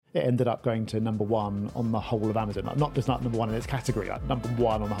it ended up going to #1 on the whole of Amazon. Like, not just not #1 in its category, like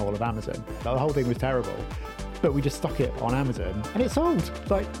 #1 on the whole of Amazon. Like, the whole thing was terrible. But we just stuck it on Amazon and it sold.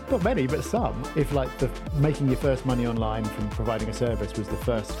 Like, not many, but some. If like the making your first money online from providing a service was the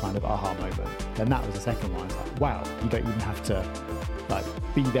first kind of aha moment, then that was the second one. It's like, wow, you don't even have to like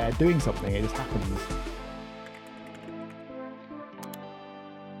be there doing something. It just happens.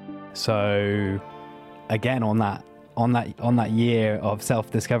 So again, on that year of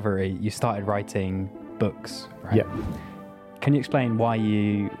self-discovery, you started writing books, right? Yeah. Can you explain why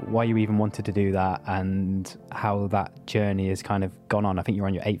you even wanted to do that and how that journey has kind of gone on? I think you're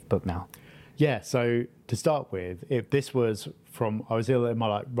on your 8th book now. Yeah, so to start with, if this was from, I was ill in my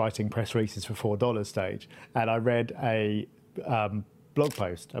like writing press releases for $4 stage, and I read a blog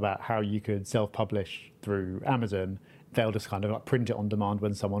post about how you could self-publish through Amazon. They'll just kind of like print it on demand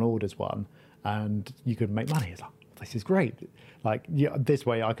when someone orders one, and you could make money. It's like, this is great. Like, yeah, this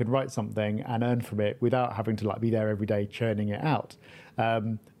way I could write something and earn from it without having to like be there every day churning it out.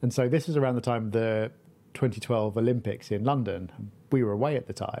 And so this was around the time of the 2012 Olympics in London. We were away at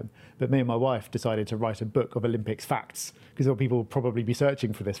the time, but me and my wife decided to write a book of Olympics facts, because people will probably be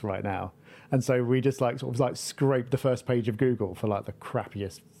searching for this right now. And so we just like sort of like scraped the first page of Google for like the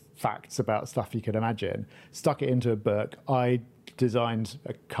crappiest facts about stuff you could imagine, stuck it into a book. I designed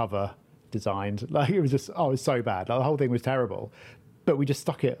a cover, like it was just, it was so bad. Like, the whole thing was terrible. But we just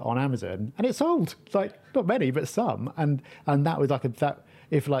stuck it on Amazon and it sold. Like, not many, but some. And that was like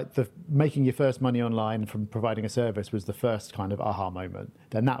if like the making your first money online from providing a service was the first kind of aha moment,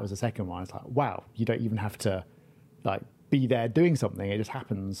 then that was the second one. It's like, wow, you don't even have to like be there doing something. It just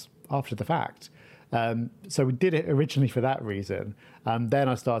happens after the fact. So we did it originally for that reason. Then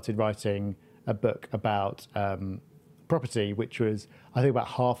I started writing a book about property, which was, I think about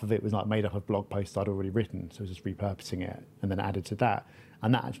half of it was like made up of blog posts I'd already written. So I was just repurposing it and then added to that.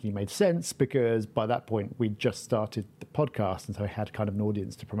 And that actually made sense because by that point we'd just started the podcast, and so I had kind of an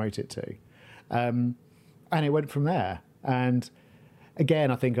audience to promote it to. And it went from there. And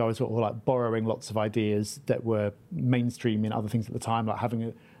again, I think I was sort of like borrowing lots of ideas that were mainstream in other things at the time, like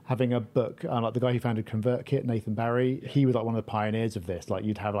having a book, like the guy who founded ConvertKit, Nathan Barry, he was like one of the pioneers of this. Like,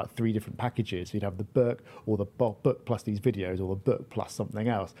 you'd have like 3 different packages. You'd have the book, or the book plus these videos, or the book plus something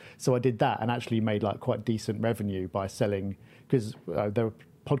else. So I did that and actually made like quite decent revenue by selling, because there were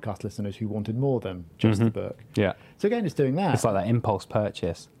podcast listeners who wanted more than just the book. Yeah. So again, it's doing that. It's like that impulse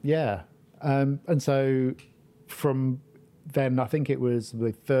purchase. Yeah. And so from then, I think it was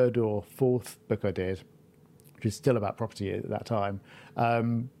the 3rd or 4th book I did, which is still about property at that time.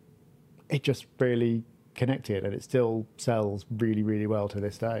 It just really connected, and it still sells really, really well to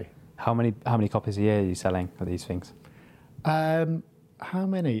this day. How many copies a year are you selling of these things? How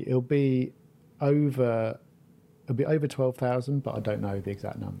many? It'll be over 12,000, but I don't know the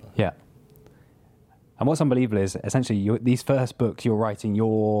exact number. Yeah. And what's unbelievable is essentially these first books you're writing,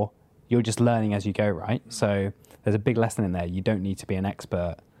 you're just learning as you go, right? So there's a big lesson in there. You don't need to be an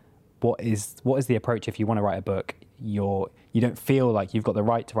expert. What is the approach if you want to write a book? You don't feel like you've got the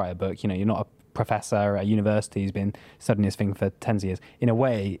right to write a book. You know, you're not a professor at university who's been studying this thing for tens of years. In a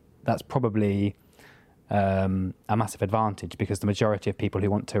way, that's probably a massive advantage, because the majority of people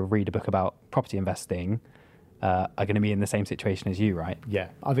who want to read a book about property investing are going to be in the same situation as you, right? Yeah,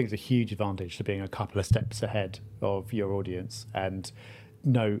 I think it's a huge advantage to being a couple of steps ahead of your audience, and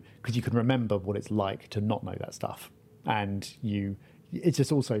know, because you can remember what it's like to not know that stuff, and it's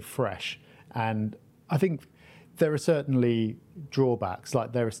just also fresh. And I think there are certainly drawbacks.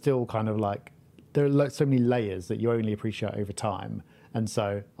 Like, there are still kind of like, there are so many layers that you only appreciate over time. And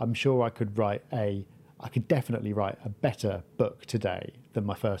so I'm sure I could definitely write a better book today than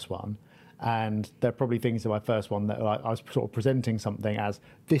my first one. And there are probably things in my first one that I was sort of presenting something as,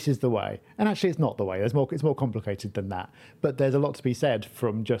 this is the way. And actually it's not the way. It's more complicated than that. But there's a lot to be said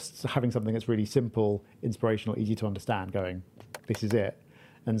from just having something that's really simple, inspirational, easy to understand, going, this is it.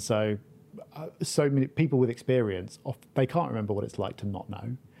 And so many people with experience, they can't remember what it's like to not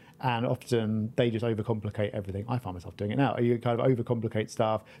know. And often they just overcomplicate everything. I find myself doing it now. You kind of overcomplicate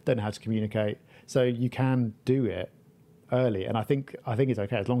stuff, don't know how to communicate. So you can do it early, and I think it's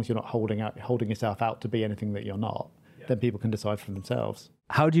okay as long as you're not holding yourself out to be anything that you're not. Then people can decide for themselves.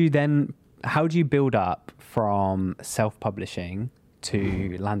 How do you build up from self-publishing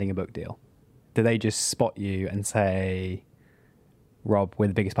to landing a book deal? Do they just spot you and say, Rob, we're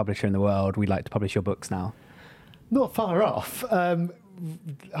the biggest publisher in the world, we'd like to publish your books now? Not far off. It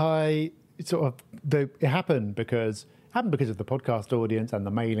happened because of the podcast audience and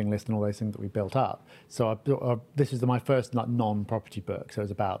the mailing list and all those things that we built up. So this is my first non-property book. So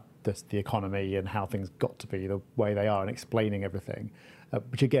it's about the economy and how things got to be the way they are and explaining everything.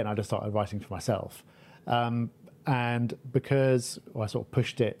 which again, I just started writing for myself. And because I sort of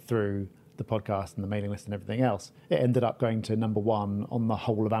pushed it through the podcast and the mailing list and everything else, it ended up going to number one on the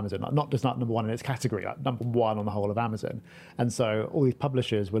whole of Amazon. Like, not just not number one in its category, like number one on the whole of Amazon. And so all these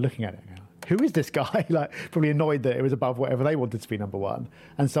publishers were looking at it and going, who is this guy? Like, probably annoyed that it was above whatever they wanted to be number one.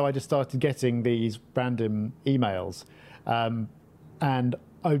 And so I just started getting these random emails. And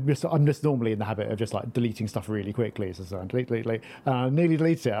I'm just normally in the habit of just like deleting stuff really quickly. So I delete. And I nearly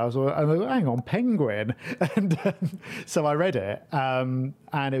deleted it. I was like, hang on, Penguin. And so I read it. And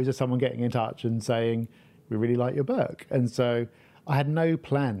it was just someone getting in touch and saying, we really like your book. And so I had no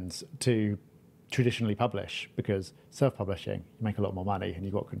plans to traditionally publish, because self-publishing, you make a lot more money and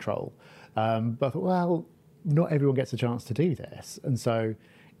you've got control. But I thought, well, not everyone gets a chance to do this. And so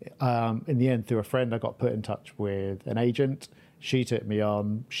in the end, through a friend, I got put in touch with an agent. She took me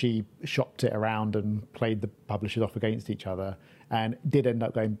on, she shopped it around and played the publishers off against each other, and did end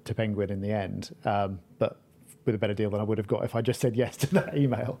up going to Penguin in the end, but with a better deal than I would have got if I just said yes to that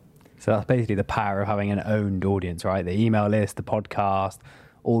email. So that's basically the power of having an owned audience, right? The email list, the podcast,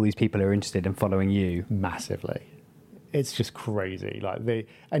 all these people are interested in following you. Massively. It's just crazy.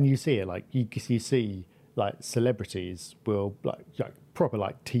 And you see it, like you see like celebrities will, like proper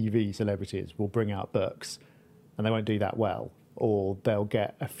like TV celebrities will bring out books and they won't do that well. Or they'll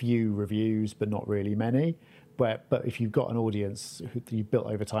get a few reviews, but not really many. But if you've got an audience who you built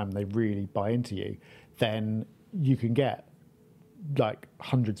over time and they really buy into you, then you can get like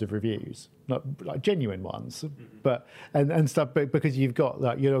hundreds of reviews, not like genuine ones, but and stuff. But because you've got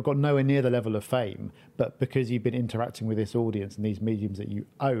nowhere near the level of fame, but because you've been interacting with this audience and these mediums that you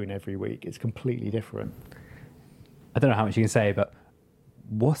own every week, it's completely different. I don't know how much you can say, but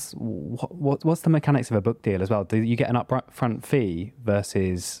what's the mechanics of a book deal as well? Do you get an upfront fee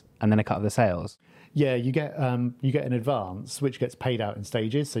versus and then a cut of the sales? Yeah, you get an advance which gets paid out in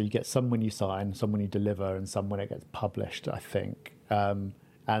stages. So you get some when you sign, some when you deliver, and some when it gets published, I think.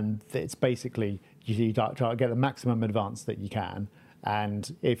 And it's basically you try to get the maximum advance that you can,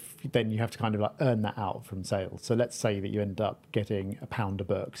 and if then you have to kind of like earn that out from sales. So let's say that you end up getting £1 a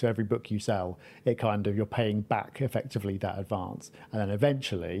book. So every book you sell, you're paying back effectively that advance, and then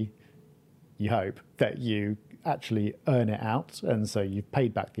eventually, you hope that you actually earn it out, and so you've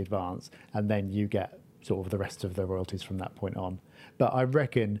paid back the advance, and then you get sort of the rest of the royalties from that point on. But I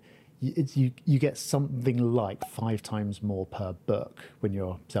reckon you get something like 5 times more per book when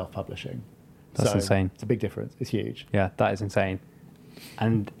you're self-publishing. That's insane. It's a big difference. It's huge. Yeah, that is insane.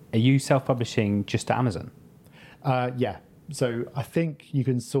 And are you self-publishing just to Amazon? Yeah. So I think you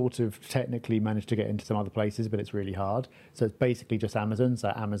can sort of technically manage to get into some other places, but it's really hard. So it's basically just Amazon.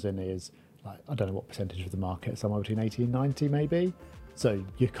 So Amazon is, like, I don't know what percentage of the market, somewhere between 80 and 90 maybe. So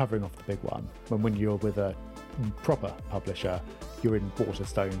you're covering off the big one. When you're with a proper publisher, you're in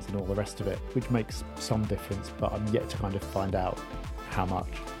Waterstones and all the rest of it, which makes some difference, but I'm yet to kind of find out how much.